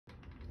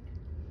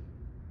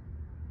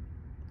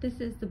This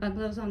is the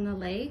Bungalows on the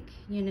Lake,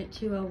 Unit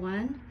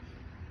 201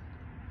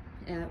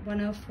 at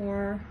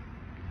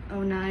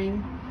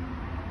 10409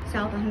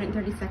 South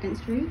 132nd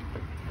Street.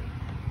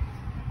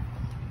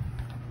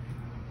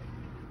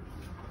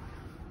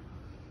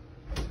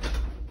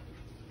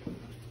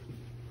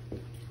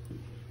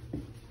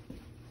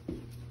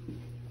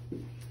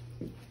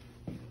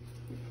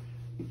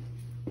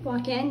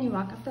 Walk in, you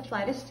walk up the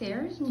flight of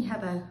stairs, and you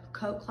have a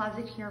coat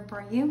closet here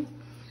for you.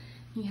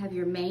 You have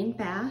your main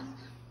bath,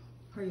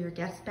 or your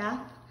guest bath,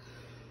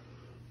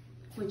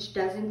 which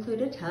does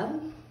include a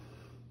tub.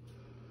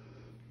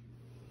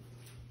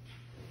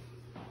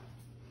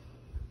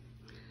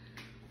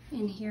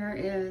 And here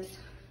is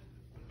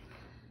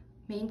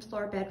main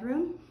floor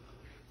bedroom,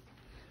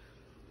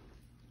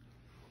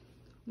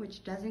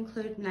 which does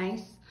include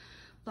nice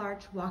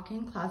large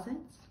walk-in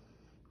closets.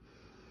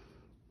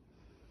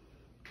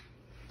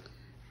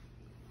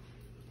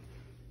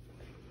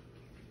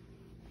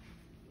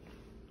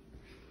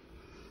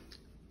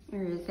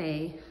 There is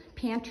a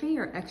pantry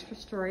or extra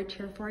storage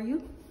here for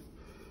you.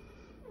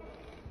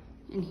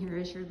 And here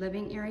is your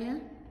living area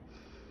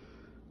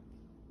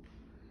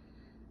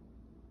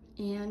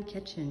and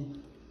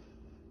kitchen.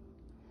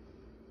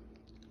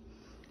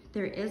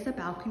 There is a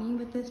balcony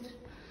with this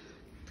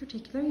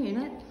particular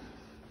unit.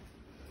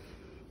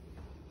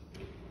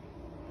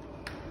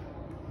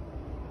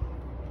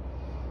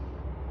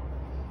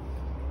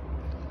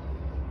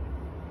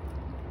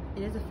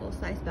 It is a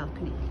full-size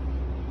balcony.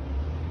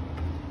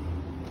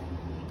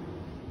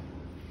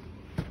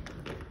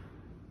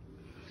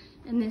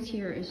 And this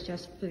here is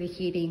just for the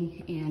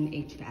heating and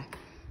HVAC.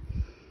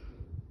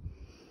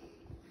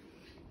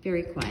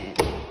 Very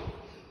quiet.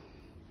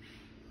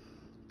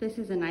 This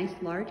is a nice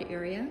large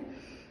area,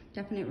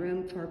 definite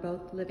room for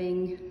both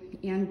living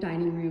and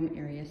dining room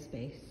area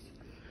space.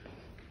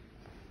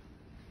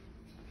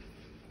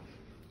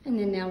 And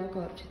then now we'll go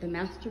up to the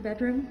master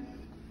bedroom,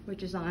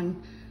 which is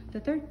on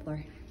the 3rd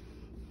floor.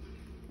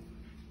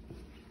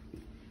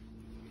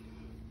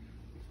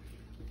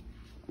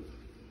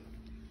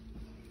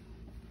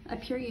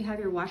 Up here you have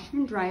your washer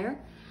and dryer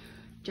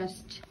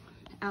just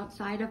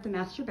outside of the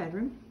master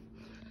bedroom.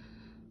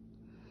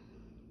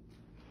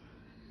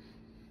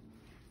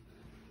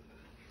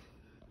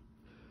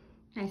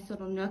 Nice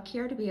little nook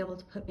here to be able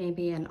to put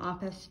maybe an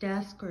office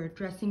desk or a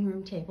dressing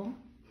room table.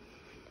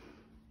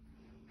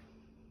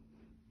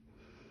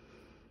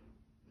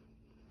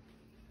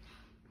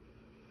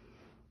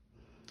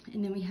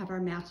 And then we have our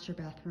master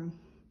bathroom,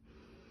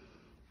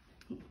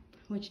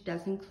 which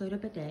does include a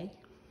bidet.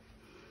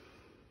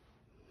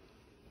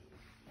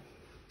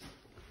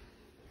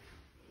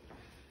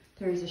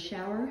 There is a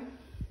shower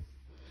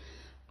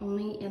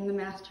only in the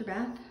master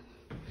bath.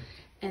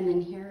 And then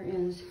here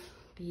is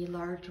the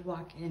large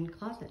walk-in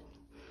closet.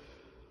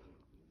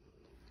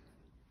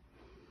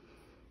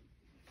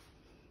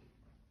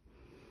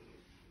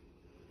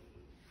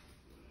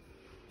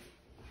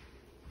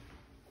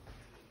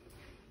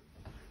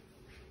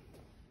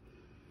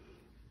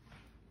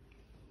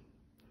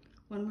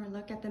 One more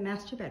look at the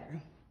master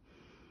bedroom.